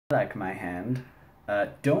Like my hand.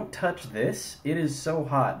 Don't touch this. It is so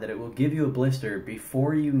hot that it will give you a blister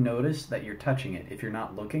before you notice that you're touching it if you're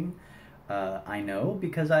not looking. I know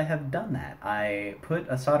because I have done that. I put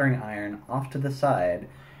a soldering iron off to the side,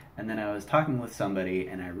 and then I was talking with somebody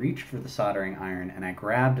and I reached for the soldering iron and I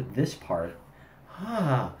grabbed this part.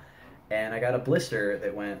 And I got a blister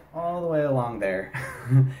that went all the way along there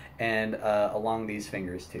and along these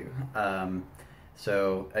fingers too.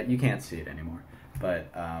 So you can't see it anymore.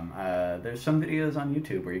 But there's some videos on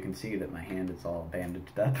YouTube where you can see that my hand is all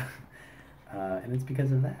bandaged up. And it's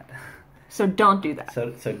because of that. So don't do that.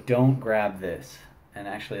 So don't grab this. And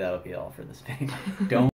actually that'll be all for this video. Don't